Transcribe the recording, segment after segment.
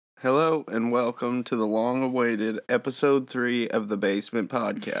Hello and welcome to the long-awaited episode 3 of the Basement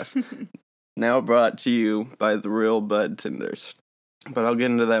Podcast. Now brought to you by the Real Bud Tenders. But I'll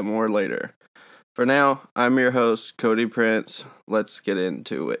get into that more later. For now, I'm your host, Cody Prince. Let's get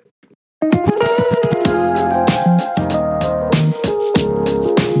into it.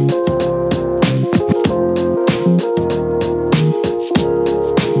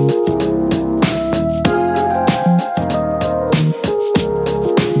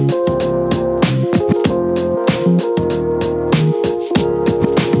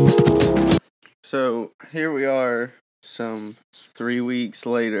 So, here we are, some 3 weeks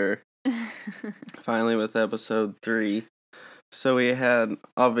later, finally with episode 3. So we had,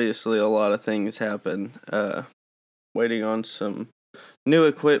 obviously, a lot of things happen, waiting on some new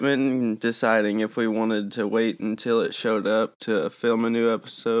equipment and deciding if we wanted to wait until it showed up to film a new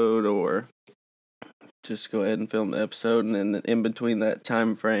episode or just go ahead and film the episode. And then in between that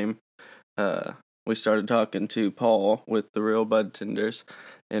time frame, we started talking to Paul with the Real Bud Tenders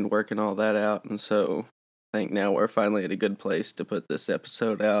and working all that out. And so I think now we're finally at a good place to put this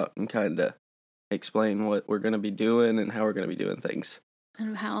episode out and kind of explain what we're going to be doing and how we're going to be doing things.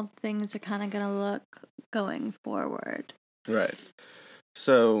 And how things are kind of going to look going forward. Right.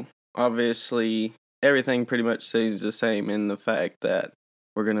 So, obviously, everything pretty much stays the same in the fact that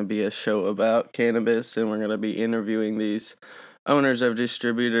we're going to be a show about cannabis and we're going to be interviewing these owners of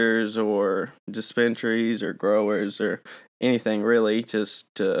distributors or dispensaries or growers or anything really, just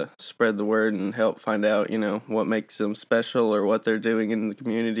to spread the word and help find out, what makes them special or what they're doing in the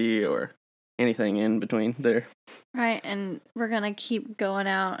community or anything in between there. Right, and we're going to keep going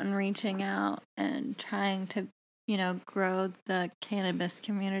out and reaching out and trying to, grow the cannabis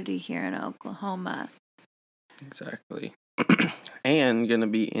community here in Oklahoma. Exactly. And going to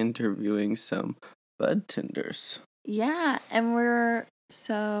be interviewing some bud tenders. Yeah, and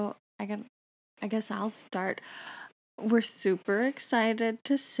I guess I'll start. We're super excited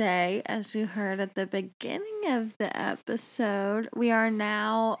to say, as you heard at the beginning of the episode, we are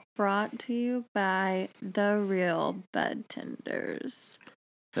now brought to you by the Real Bud Tenders.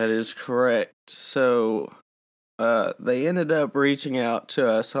 That is correct. So, they ended up reaching out to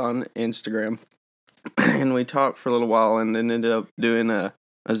us on Instagram, and we talked for a little while and then ended up doing a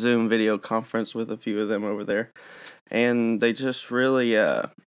Zoom video conference with a few of them over there. And they just really,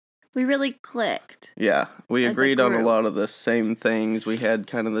 we really clicked. Yeah, we agreed on a lot of the same things. We had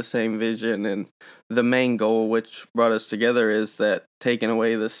kind of the same vision, and the main goal, which brought us together, is that taking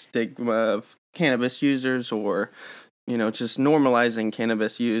away the stigma of cannabis users or, just normalizing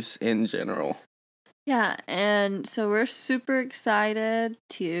cannabis use in general. Yeah, and so we're super excited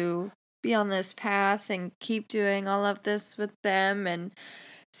to be on this path and keep doing all of this with them and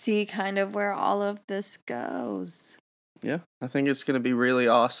see kind of where all of this goes. Yeah, I think it's going to be really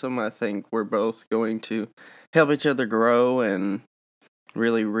awesome. I think we're both going to help each other grow and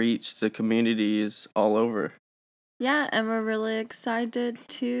really reach the communities all over. Yeah, and we're really excited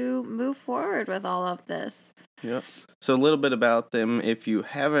to move forward with all of this. Yep. So a little bit about them. If you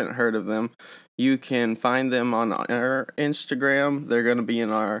haven't heard of them, you can find them on our Instagram. They're going to be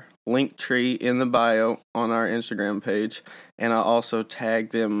in our link tree in the bio on our Instagram page. And I'll also tag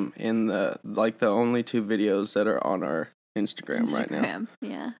them in the only 2 videos that are on our Instagram right now.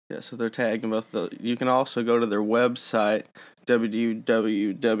 Yeah. Yeah, so they're tagged in both those. You can also go to their website,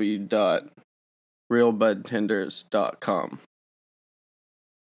 www.realbudtenders.com.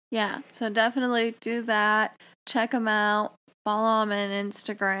 Yeah, so definitely do that. Check them out. Follow them on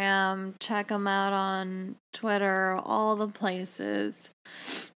Instagram. Check them out on Twitter, all the places.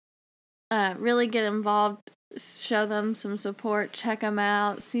 Really get involved. Show them some support. Check them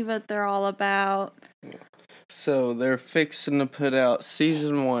out. See what they're all about. Yeah. So they're fixing to put out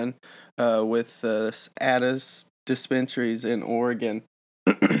season 1 with Addis dispensaries in Oregon.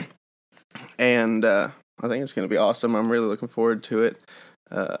 And I think it's going to be awesome. I'm really looking forward to it.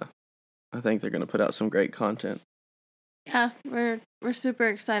 I think they're going to put out some great content. Yeah, we're super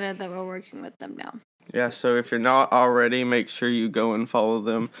excited that we're working with them now. Yeah, so if you're not already, make sure you go and follow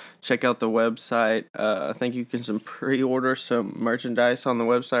them. Check out the website. I think you can pre-order some merchandise on the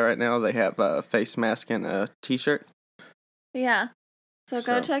website right now. They have a face mask and a t-shirt. Yeah, so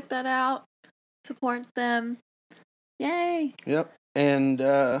go check that out. Support them. Yay! Yep, and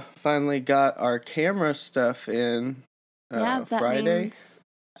finally got our camera stuff in Friday.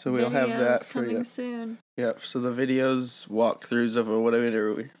 So we'll have that for you. Soon. Yep, so the videos, walkthroughs of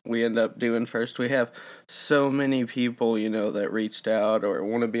whatever we end up doing first. We have so many people, that reached out or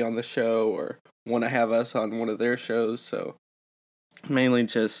want to be on the show or want to have us on one of their shows. So mainly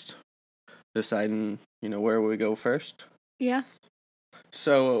just deciding, where we go first. Yeah.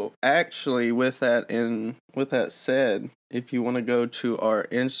 So actually, with that said, if you want to go to our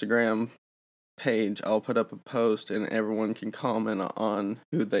Instagram page, I'll put up a post and everyone can comment on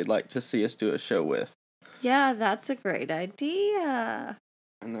who they'd like to see us do a show with. Yeah, that's a great idea.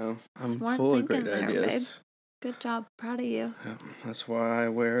 I know. I'm Smart full of thinking great there, ideas. babe. Good job. Proud of you. That's why I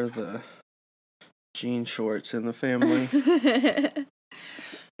wear the jean shorts in the family.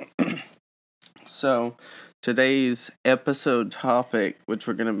 So, today's episode topic, which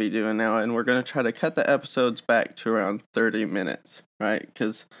we're going to be doing now, and we're going to try to cut the episodes back to around 30 minutes, right?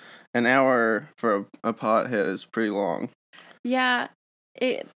 Because an hour for a pothead is pretty long. Yeah,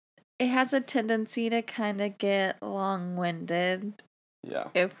 it has a tendency to kind of get long-winded. Yeah.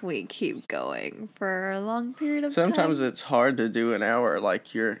 If we keep going for a long period of time. Sometimes it's hard to do an hour.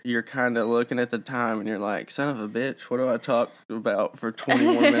 Like, you're kind of looking at the time and you're like, son of a bitch, what do I talk about for 20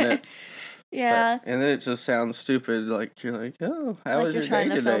 more minutes? Yeah. And then it just sounds stupid. Like, you're like, oh, how was your day today? Like you're trying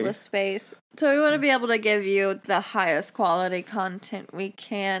to fill the space. So we want to be able to give you the highest quality content we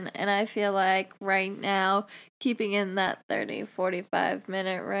can. And I feel like right now, keeping in that 30, 45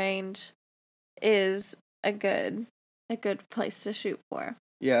 minute range is a good place to shoot for.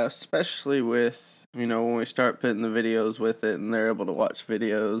 Yeah, especially with, when we start putting the videos with it and they're able to watch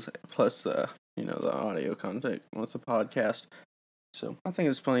videos plus the audio content with the podcast. So I think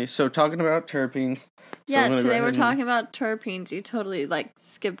it's plenty. So talking about terpenes. So yeah, today we're talking about terpenes. You totally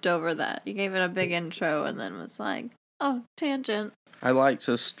skipped over that. You gave it a big intro and then was like, oh, tangent. I like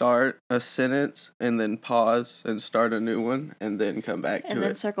to start a sentence and then pause and start a new one and then come back to it. And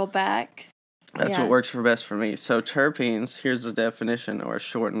then circle back. That's what works best for me. So terpenes, here's the definition or a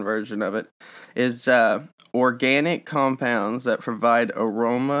shortened version of it, is organic compounds that provide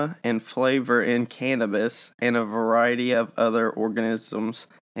aroma and flavor in cannabis and a variety of other organisms,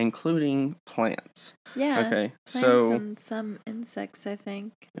 including plants. Yeah. Okay. Plants and some insects, I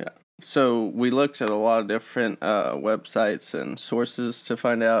think. Yeah. So we looked at a lot of different websites and sources to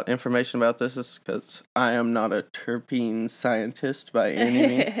find out information about this because I am not a terpene scientist by any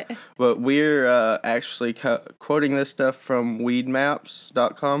means. But we're actually quoting this stuff from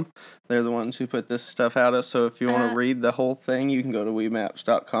weedmaps.com. They're the ones who put this stuff out. So if you want to read the whole thing, you can go to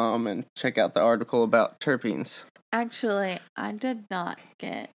weedmaps.com and check out the article about terpenes. Actually, I did not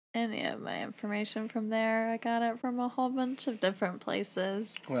get any of my information from there. I got it from a whole bunch of different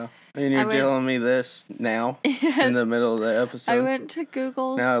places. Well, and you're telling me this now in the middle of the episode? I went to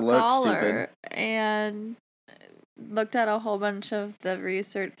Google Scholar and looked at a whole bunch of the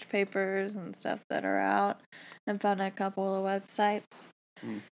research papers and stuff that are out and found a couple of websites.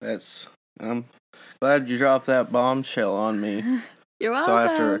 I'm glad you dropped that bombshell on me. You're welcome. So I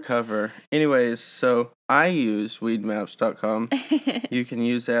have to recover. Anyways, so I use weedmaps.com. You can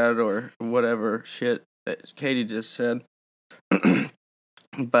use that or whatever shit that Katie just said.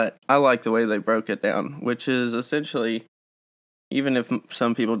 But I like the way they broke it down, which is essentially, even if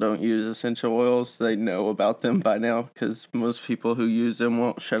some people don't use essential oils, they know about them by now because most people who use them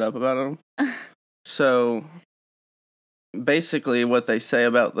won't shut up about them. So basically what they say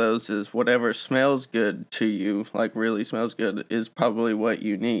about those is whatever smells good to you, like really smells good, is probably what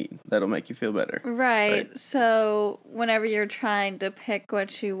you need. That'll make you feel better. Right. So whenever you're trying to pick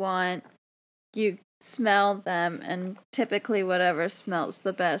what you want, you smell them, and typically whatever smells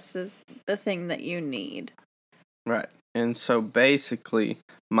the best is the thing that you need. Right. And so basically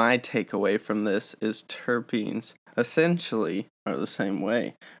my takeaway from this is terpenes essentially are the same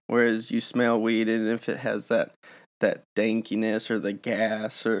way. Whereas you smell weed and if it has that dankiness or the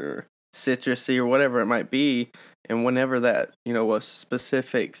gas or citrusy or whatever it might be, and whenever that, a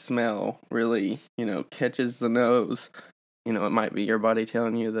specific smell really, catches the nose, it might be your body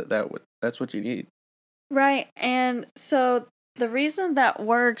telling you that's what you need. Right. And so the reason that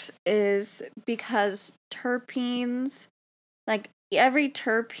works is because terpenes, every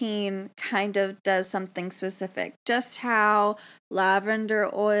terpene kind of does something specific. Just how lavender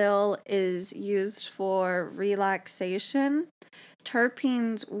oil is used for relaxation,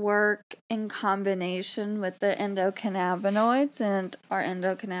 terpenes work in combination with the endocannabinoids and our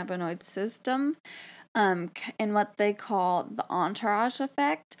endocannabinoid system, in what they call the entourage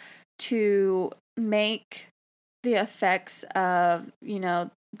effect, to make the effects of,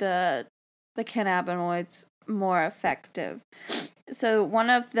 the cannabinoids more effective. So one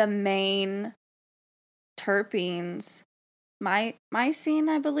of the main terpenes, mycene,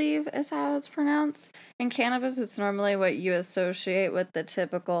 I believe is how it's pronounced. In cannabis, it's normally what you associate with the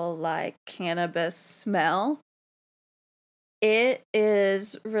typical cannabis smell. It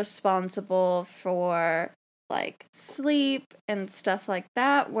is responsible for sleep and stuff like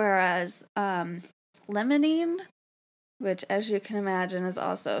that, whereas limonene, which, as you can imagine, is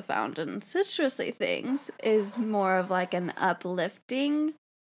also found in citrusy things, is more of like an uplifting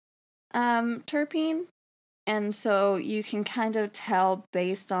terpene. And so you can kind of tell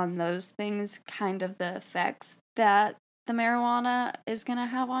based on those things kind of the effects that the marijuana is going to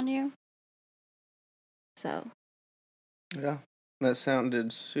have on you. So. Yeah, that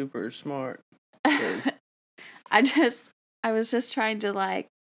sounded super smart. I was just trying to like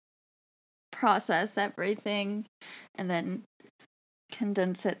process everything and then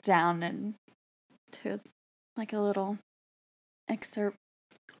condense it down into like a little excerpt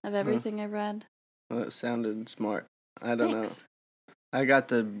of everything I read. Well, it sounded smart. I don't know. Thanks. I got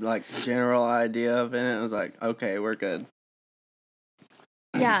the like general idea of it, and I was like, okay, we're good.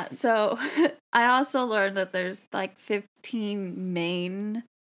 Yeah, so I also learned that there's like 15 main,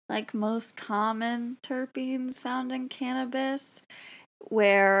 like most common terpenes found in cannabis,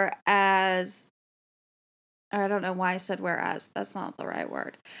 whereas, I don't know why I said whereas, that's not the right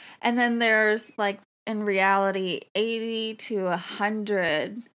word. And then there's like, in reality, 80 to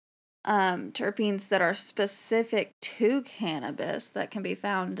 100 terpenes that are specific to cannabis that can be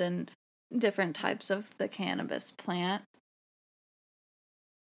found in different types of the cannabis plant.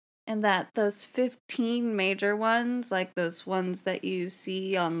 And that those 15 major ones, like those ones that you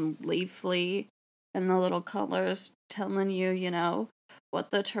see on Leafly and the little colors telling you, you know,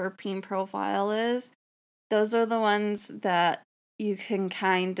 what the terpene profile is, those are the ones that you can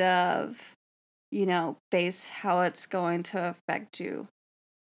kind of, you know, base how it's going to affect you.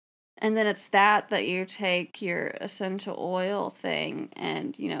 And then it's that you take your essential oil thing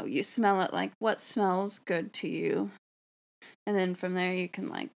and, you know, you smell it, like what smells good to you. And then from there you can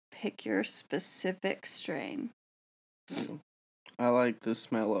like pick your specific strain. I like the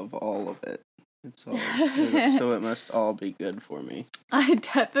smell of all of it. It's all so it must all be good for me. I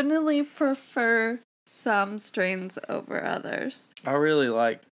definitely prefer some strains over others.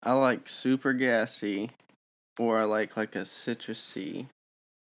 I like super gassy, or I like a citrusy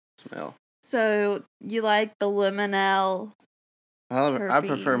smell. So you like the limonelle? I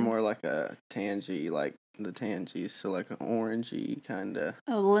prefer terpene. more like a tangy, like the tangy, so like an orangey kind of.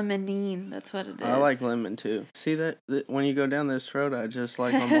 Oh, limonene, that's what it is. I like lemon too. See that when you go down this road, I just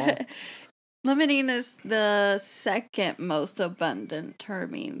like them all. Limonene is the second most abundant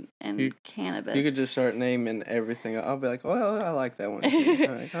terpene in cannabis. You could just start naming everything. I'll be like, well, I like that one too.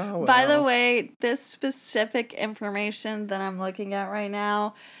 Like, oh, well. By the way, this specific information that I'm looking at right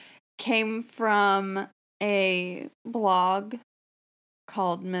now came from a blog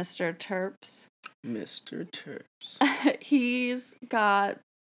called Mr. Terps. Mr. Terps.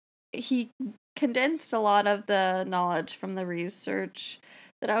 He condensed a lot of the knowledge from the research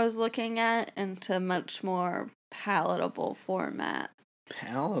that I was looking at into much more palatable format.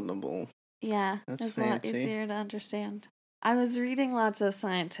 Palatable? Yeah, that's it's fancy. A lot easier to understand. I was reading lots of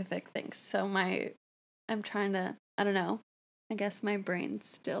scientific things, so I'm trying to, I don't know, I guess my brain's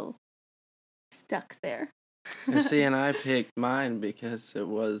still stuck there. And I picked mine because it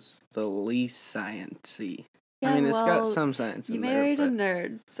was the least sciencey. Yeah, I mean, it's got some science in there. You married a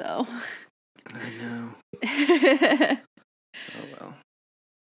nerd, so. I know. Oh, well.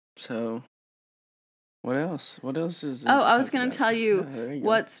 So, what else? What else is there? Oh, I was going to tell you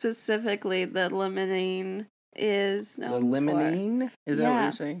what specifically the limonene is known for. The limonene? Is that what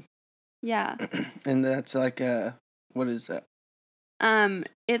you're saying? Yeah. And that's like what is that?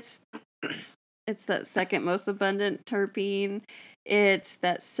 It's that second most abundant terpene. It's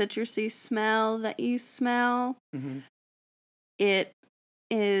that citrusy smell that you smell. Mm-hmm. It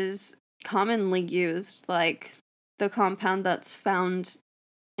is commonly used, like the compound that's found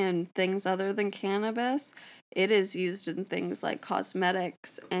in things other than cannabis. It is used in things like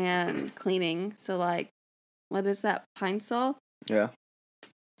cosmetics and cleaning. So, like, what is that? Pine Sol? Yeah.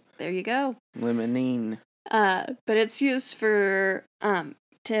 There you go. Limonene. But it's used for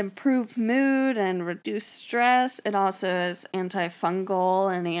to improve mood and reduce stress. It also is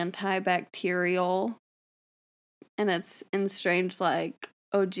antifungal and antibacterial. And it's in strains like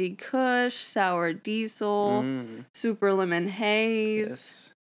OG Kush, Sour Diesel, Super Lemon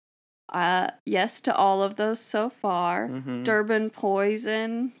Haze. Yes to all of those so far. Mm-hmm. Durban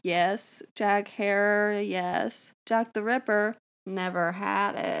Poison, yes. Jack Herer, yes. Jack the Ripper, never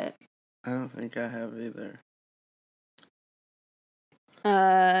had it. I don't think I have either.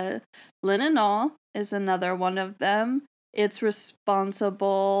 Linalool is another one of them. It's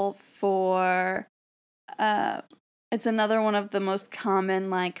responsible for, it's another one of the most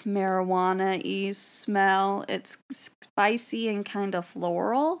common, like, marijuana-y smell. It's spicy and kind of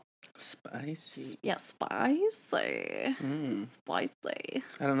floral. Spicy? Yeah, spicy. Spicy.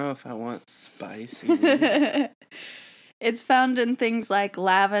 I don't know if I want spicy. It's found in things like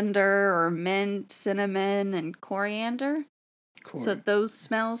lavender or mint, cinnamon, and coriander. So those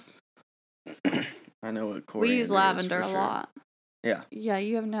smells. I know what coriander We use lavender is for a sure. lot. Yeah. Yeah,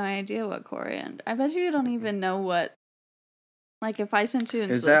 you have no idea what coriander. I bet you don't even know what. Like, if I sent you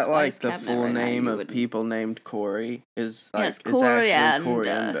into Is the that spice like the cabinet full right name now, of people named Corey? Is like yes, it's actually coriander.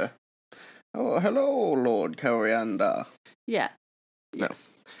 coriander. Oh, hello, Lord Coriander. Yeah. No. Yes.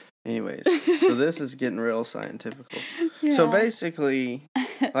 Anyways, so this is getting real scientific. Yeah. So basically,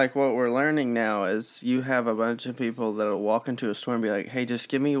 like what we're learning now is you have a bunch of people that'll walk into a store and be like, "Hey, just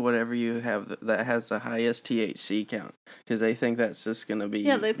give me whatever you have that has the highest THC count," because they think that's just gonna be.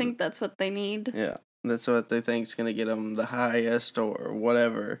 Yeah, they think that's what they need. Yeah, that's what they think's gonna get them the highest or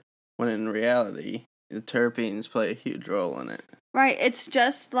whatever. When in reality, the terpenes play a huge role in it. Right. It's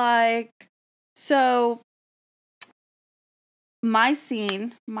just like so. My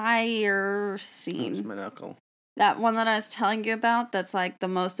ear scene. It's my knuckle. That one that I was telling you about, that's like the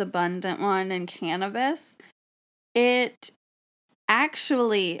most abundant one in cannabis. It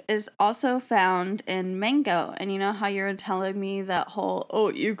actually is also found in mango. And you know how you were telling me that whole,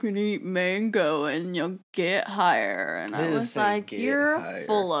 oh, you can eat mango and you'll get higher. And I was like, you're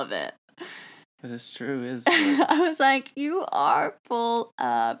full of it. But it's true, isn't it? I was like, you are full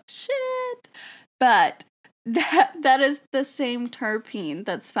of shit. But that is the same terpene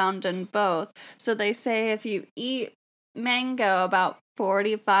that's found in both. So they say if you eat mango about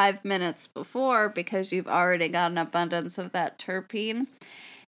 45 minutes before, because you've already got an abundance of that terpene,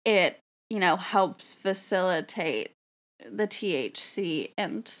 it, helps facilitate the THC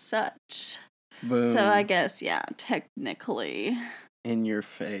and such. Boom. So I guess, yeah, technically. In your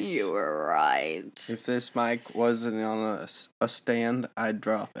face. You were right. If this mic wasn't on a stand, I'd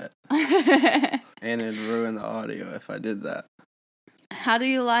drop it. And it'd ruin the audio if I did that. How do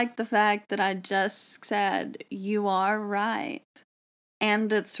you like the fact that I just said you are right?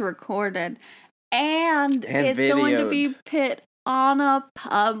 And it's recorded. And it's videoed. Going to be put on a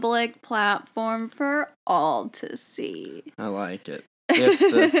public platform for all to see. I like it. If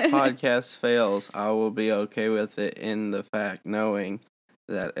the podcast fails, I will be okay with it in the fact knowing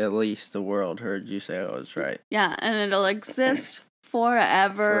that at least the world heard you say I was right. Yeah, and it'll exist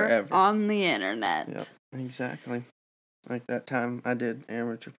forever on the internet. Yep, exactly. Like that time I did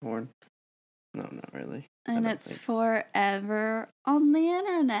amateur porn. No, not really. And it's forever on the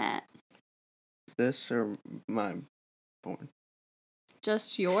internet. This or my porn?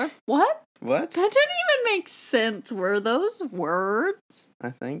 Just your... What? What? That didn't even make sense. Were those words? I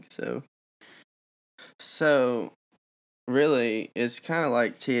think so. So, really, it's kind of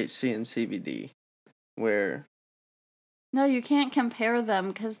like THC and CBD, where... No, you can't compare them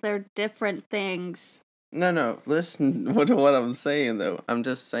because they're different things. No, listen to what I'm saying, though. I'm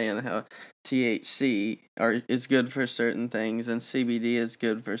just saying how THC is good for certain things, and CBD is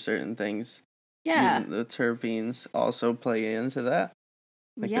good for certain things. Yeah. The terpenes also play into that.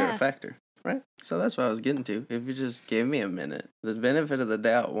 They're a factor, right? So that's what I was getting to. If you just gave me a minute, the benefit of the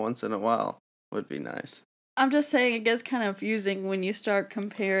doubt once in a while would be nice. I'm just saying it gets kind of confusing when you start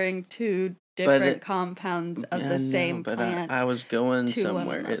comparing two different compounds of the same plant. But I was going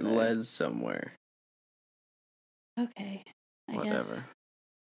somewhere. It led somewhere. Okay. Whatever. Guess.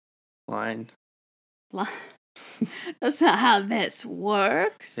 Line. That's not how this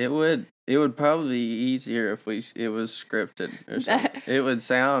works. It would probably be easier if it was scripted or something. It would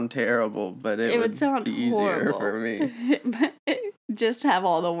sound terrible, but it would sound be easier for me. Just have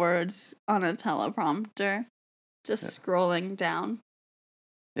all the words on a teleprompter, just scrolling down.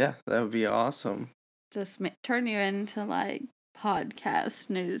 Yeah, that would be awesome. Just turn you into like podcast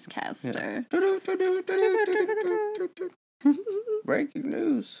newscaster. Yeah. Breaking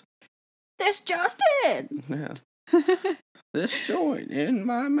news. This just in. Yeah. This joint in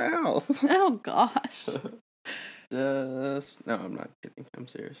my mouth. Oh gosh. No, I'm not kidding. I'm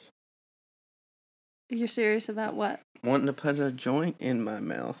serious. You're serious about what? Wanting to put a joint in my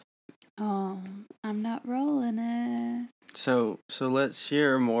mouth. Oh, I'm not rolling it. So let's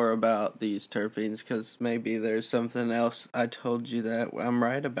hear more about these terpenes, because maybe there's something else I told you that I'm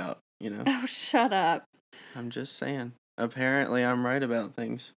right about, Oh, shut up. I'm just saying. Apparently I'm right about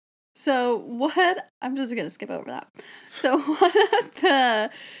things. So I'm just going to skip over that. So one of the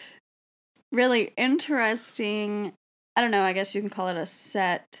really interesting, I don't know, I guess you can call it a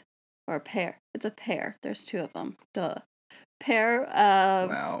set or a pair. It's a pair. There's two of them. Duh. Pair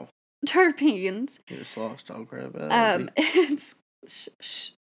of terpenes. You just lost all credibility. It's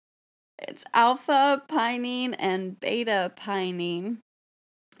alpha pinene and beta pinene.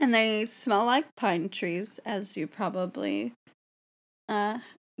 And they smell like pine trees, as you probably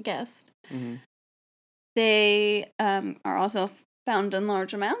guessed. Mm-hmm. They are also found in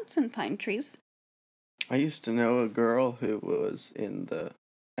large amounts in pine trees. I used to know a girl who was in the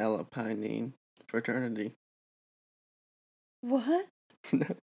Alpine fraternity. What? No.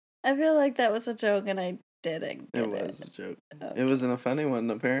 I feel like that was a joke and I didn't get It was a joke. Okay. It wasn't a funny one,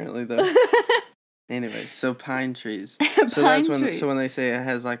 apparently, though. Anyway, so pine trees. So Pine that's when. trees. So when they say it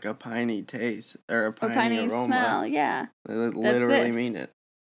has like a piney taste or a piney aroma, smell, yeah. they literally this. mean it.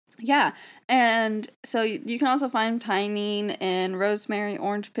 Yeah, and so you can also find pinene in rosemary,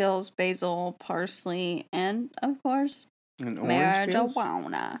 orange peels, basil, parsley, and of course, And orange peels?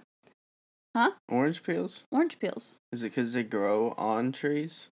 marijuana. Huh? Orange peels? Orange peels. Is it because they grow on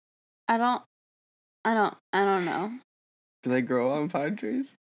trees? I don't know. Do they grow on pine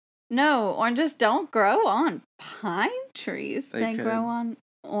trees? No, oranges don't grow on pine trees. They could. grow on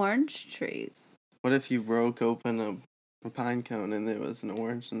orange trees. What if you broke open a pine cone and there was an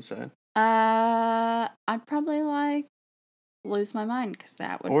orange inside? I'd probably lose my mind because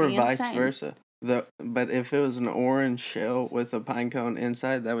that would be insane. Or vice versa. But if it was an orange shell with a pine cone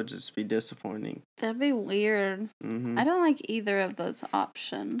inside, that would just be disappointing. That'd be weird. Mm-hmm. I don't like either of those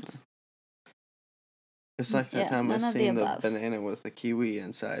options. It's like that time I seen the banana with the kiwi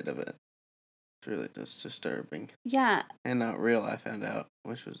inside of it. It's really just disturbing. Yeah. And not real, I found out,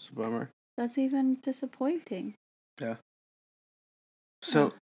 which was a bummer. That's even disappointing. Yeah.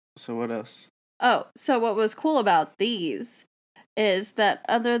 So what else? Oh, so what was cool about these is that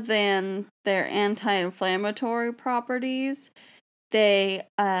other than their anti-inflammatory properties, they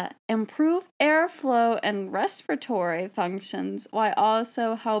improve airflow and respiratory functions while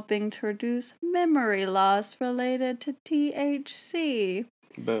also helping to reduce memory loss related to THC.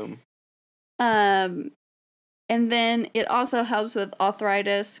 Boom. And then it also helps with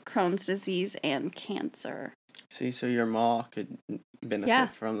arthritis, Crohn's disease, and cancer. See, so your ma could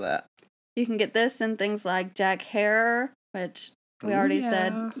benefit from that. You can get this in things like Jack Hare, which we already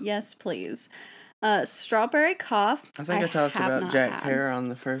said, yes, please. Strawberry cough. I think I talked about Jack Hare on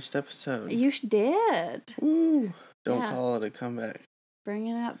the first episode. You did. Ooh. Don't call it a comeback.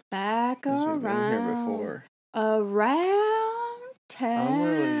 Bringing it back around. We've been here before. Around town. I'm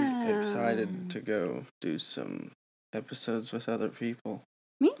really excited to go do some episodes with other people.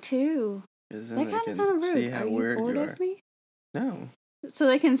 Me too. Because then they kind of can sounded rude. see how weird you bored you are. of me? No. So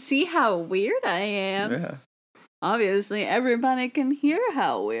they can see how weird I am. Yeah. Obviously, everybody can hear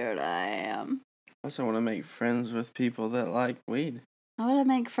how weird I am. I also want to make friends with people that like weed. I want to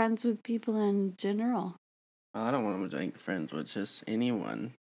make friends with people in general. I don't want to make friends with just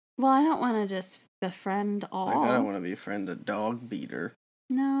anyone. Well, I don't want to just befriend all. Like, I don't want to be a friend of dog beater.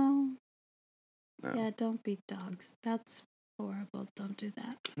 No. Yeah, don't beat dogs. That's horrible. Don't do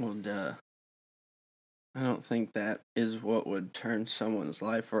that. Well, duh. I don't think that is what would turn someone's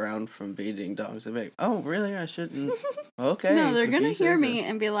life around from beating dogs. They'd be like, oh, really? I shouldn't. Okay. No, they're going to hear me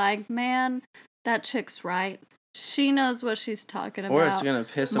and be like, man, that chick's right. She knows what she's talking about. Or it's going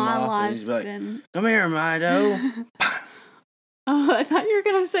to piss him off and he's like, been... come here, Mido. Oh, I thought you were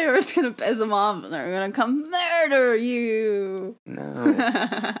going to say, or it's going to piss him off and they're going to come murder you.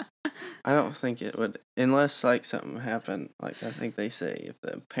 No. I don't think it would, unless, like, something happened. Like, I think they say if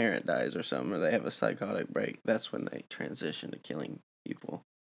the parent dies or something, or they have a psychotic break, that's when they transition to killing people.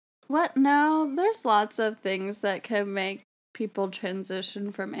 What? No, there's lots of things that can make people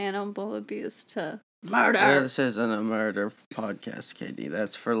transition from animal abuse to murder. Yeah, this isn't a murder podcast, Katie.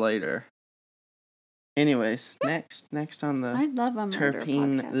 That's for later. Anyways, next on the I love a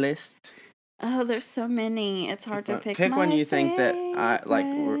terpene podcast. list. Oh, there's so many. It's hard to pick. Pick one you think that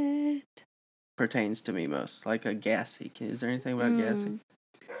favorite. pertains to me most, like a gassy. Is there anything about gassy?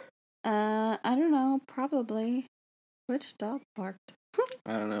 I don't know. Probably. Which dog barked?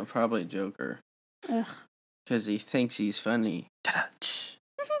 I don't know. Probably Joker. Ugh. Because he thinks he's funny.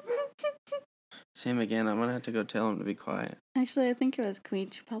 See him again. I'm gonna have to go tell him to be quiet. Actually, I think it was Queen.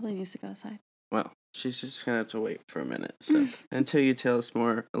 She probably needs to go outside. Well, she's just gonna have to wait for a minute. So until you tell us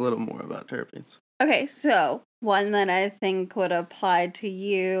a little more about terpenes. Okay, so one that I think would apply to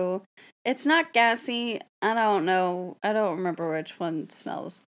you. It's not gassy. I don't know. I don't remember which one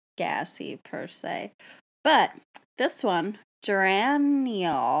smells gassy per se. But this one,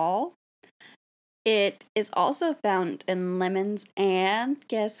 geraniol. It is also found in lemons and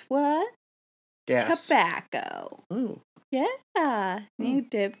guess what? Gas. Tobacco. Ooh. Yeah. You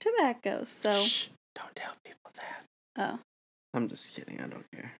dip tobacco. So shh, don't tell people that. Oh. I'm just kidding. I don't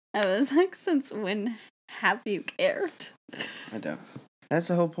care. I was like, since when have you cared? I don't. That's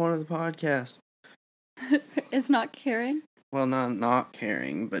the whole point of the podcast. Is not caring? Well, not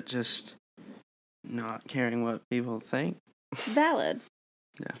caring, but just not caring what people think. Valid.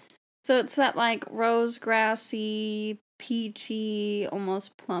 Yeah. So it's that like rose grassy, peachy,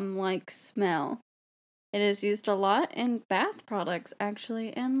 almost plum-like smell. It is used a lot in bath products,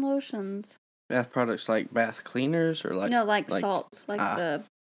 actually, and lotions. Bath products like bath cleaners or like... No, like salts, like the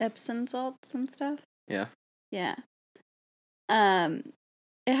Epsom salts and stuff. Yeah. Yeah. It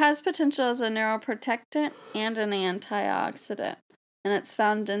has potential as a neuroprotectant and an antioxidant. And it's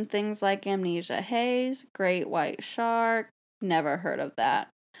found in things like amnesia haze, great white shark. Never heard of that.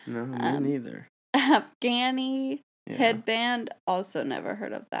 No, me neither. Afghani headband. Also never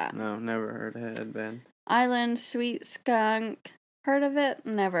heard of that. No, never heard of headband. Island sweet skunk. Heard of it?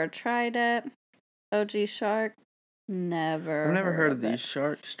 Never tried it. OG shark. I've never heard of these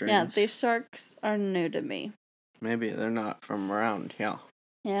shark strains. Yeah, these sharks are new to me. Maybe they're not from around here.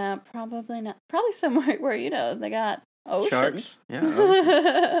 Yeah, probably not. Probably somewhere where, they got oceans. Sharks? Yeah,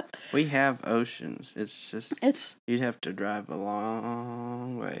 oceans. We have oceans. It's just... You'd have to drive a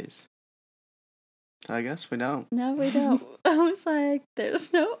long ways. I guess we don't. No, we don't. I was like,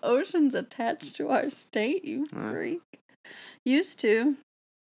 there's no oceans attached to our state, you freak. Used to.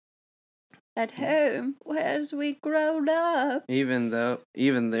 At home, as we growed up. Even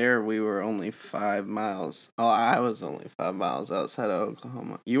there, we were only 5 miles. Oh, I was only 5 miles outside of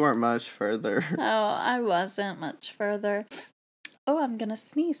Oklahoma. You weren't much further. Oh, I wasn't much further. Oh, I'm gonna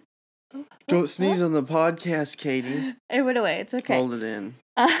sneeze. Don't sneeze on the podcast, Katie. It went away. It's okay. Hold it in.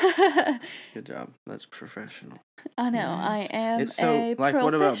 Good job. That's professional. I know. I am it's so, a like, professional.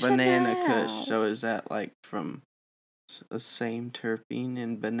 what about Banana Kush? So is that, like, from the same terpene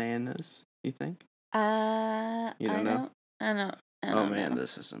in bananas, you think? You don't know? I don't Oh, man, know.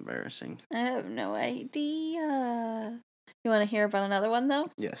 this is embarrassing. I have no idea. You want to hear about another one, though?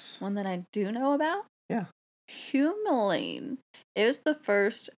 Yes. One that I do know about? Yeah. Humulene. It was the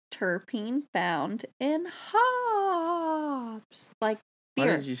first terpene found in hops. Like beer.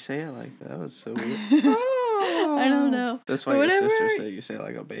 Why did you say it like that? That was so weird. I don't know. That's why your sister said you say it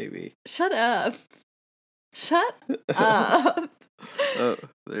like a baby. Shut up. Shut up. Oh,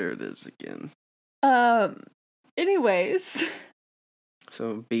 there it is again. Anyways.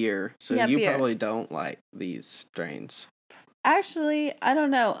 So beer. So yeah, you beer. Probably don't like these strains. Actually, I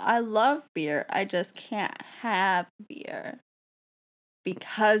don't know. I love beer. I just can't have beer.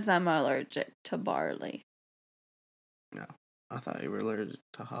 Because I'm allergic to barley. No. I thought you were allergic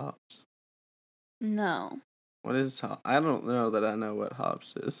to hops. No. What is hops? I don't know that I know what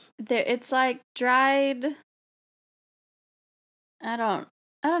hops is. It's like dried... I don't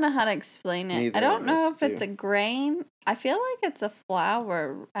know how to explain it. Neither I don't know if do. it's a grain. I feel like it's a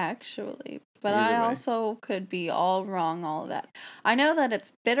flour, actually. But Either I way. also could be all wrong, all of that. I know that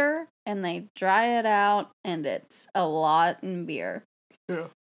it's bitter, and they dry it out, and it's a lot in beer. Yeah.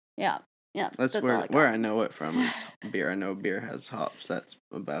 Yeah. Yeah. That's where I know it from is beer. I know beer has hops. That's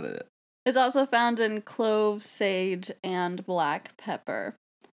about it. It's also found in clove, sage, and black pepper.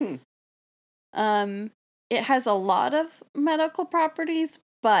 It has a lot of medical properties,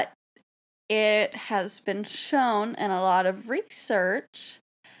 but it has been shown in a lot of research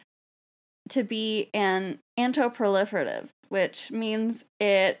to be an antiproliferative, which means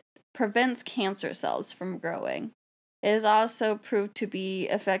it prevents cancer cells from growing. It is also proved to be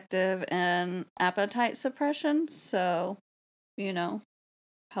effective in appetite suppression, so,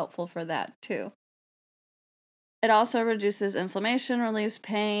 helpful for that too. It also reduces inflammation, relieves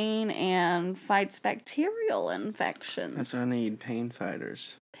pain, and fights bacterial infections. That's what I need, pain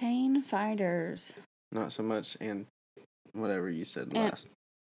fighters. Pain fighters. Not so much and whatever you said last.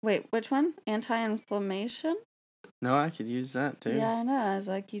 Wait, which one? Anti-inflammation? No, I could use that too. Yeah, I know. I was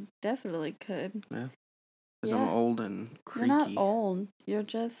like, you definitely could. Yeah. Because I'm old and creaky. You're not old. You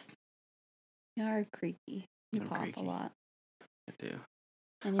are creaky. You I'm pop creaky. a lot. I do.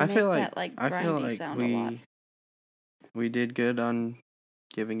 And you that, grindy sound a lot. We did good on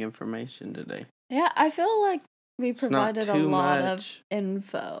giving information today. Yeah, I feel like we provided a lot of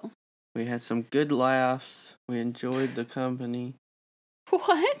info. We had some good laughs. We enjoyed the company.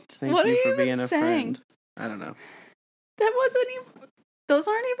 What? Thank you for being a friend. I don't know. That wasn't even... Those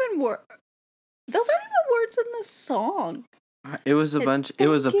aren't even words in the song. It was a bunch... It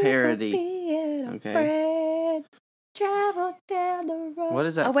was a parody. Okay. Travel down the road. What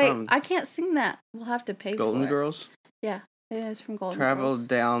is that from? Oh, wait. I can't sing that. We'll have to pay for it. Golden Girls? Yeah. It is from Golden Travel Girls.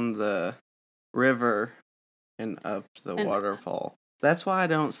 down the river and up the waterfall. That's why I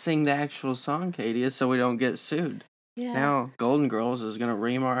don't sing the actual song, Katie, is so we don't get sued. Yeah. Now, Golden Girls is going to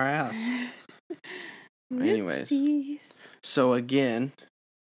ream our ass. Anyways. So again,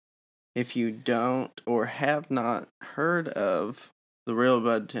 if you don't or have not heard of the Real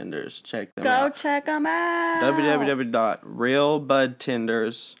Bud Tenders, check them out. Go check them out.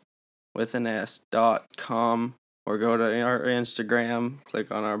 www.realbudtenders.com with an S.com, or go to our Instagram,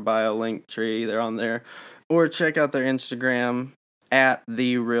 click on our bio link tree, they're on there, or check out their Instagram at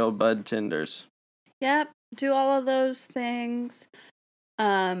The Real Bud Tenders. Yep, do all of those things.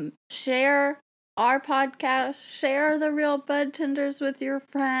 Share our podcast, share the Real Bud Tenders with your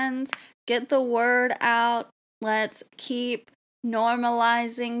friends, get the word out. Let's keep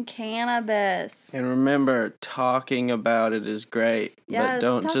normalizing cannabis. And remember, talking about it is great, Yes, but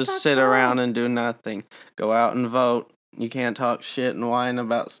don't just sit around and do nothing. Go out and vote. You can't talk shit and whine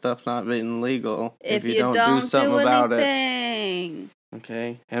about stuff not being legal if you don't do something about it.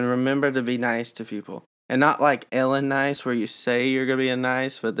 Okay? And remember to be nice to people. And not like Ellen nice, where you say you're going to be a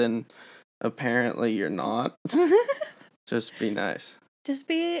nice, but then apparently you're not. Just be nice. Just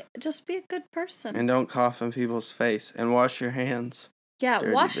be a good person. And don't cough in people's face. And wash your hands. Yeah,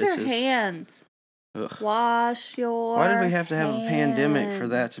 Dirty wash your bitches. hands. Ugh. Wash your Why did we have to have hands. a pandemic for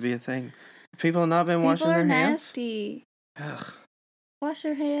that to be a thing? People have not been washing their hands? People are nasty. Ugh. Wash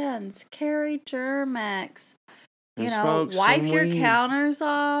your hands. Carry Germ-X. And smoke wipe some your weed. counters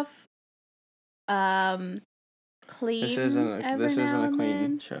off. Clean. This isn't a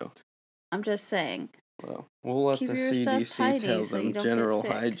clean show. I'm just saying. Well, we'll let Keep the your stuff CDC tidy tell so you them don't get general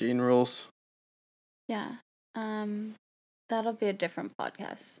sick. hygiene rules. Yeah. That'll be a different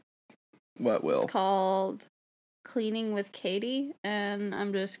podcast. What will? It's called Cleaning with Katie, and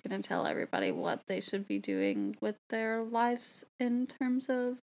I'm just going to tell everybody what they should be doing with their lives in terms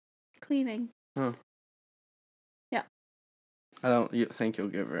of cleaning. Huh. Yeah. I don't think you'll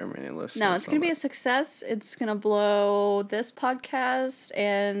get very many listeners. No, it's going to be a success. It's going to blow this podcast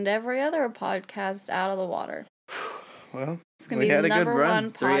and every other podcast out of the water. Well, it's going to be the number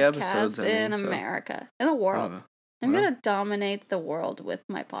one 3 episodes podcast in America, in the world. I'm going to dominate the world with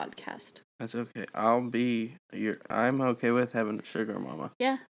my podcast. That's okay. I'm okay with having a sugar mama.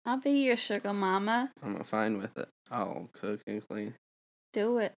 Yeah, I'll be your sugar mama. I'm fine with it. I'll cook and clean.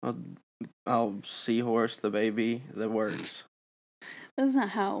 Do it. I'll seahorse the baby that works. That's not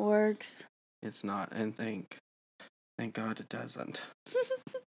how it works. It's not, and thank God it doesn't.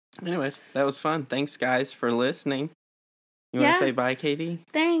 Anyways, that was fun. Thanks, guys, for listening. You want to say bye, Katie?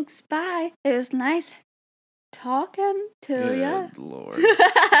 Thanks, bye. It was nice talking to ya. Good Lord.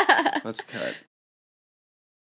 Let's cut.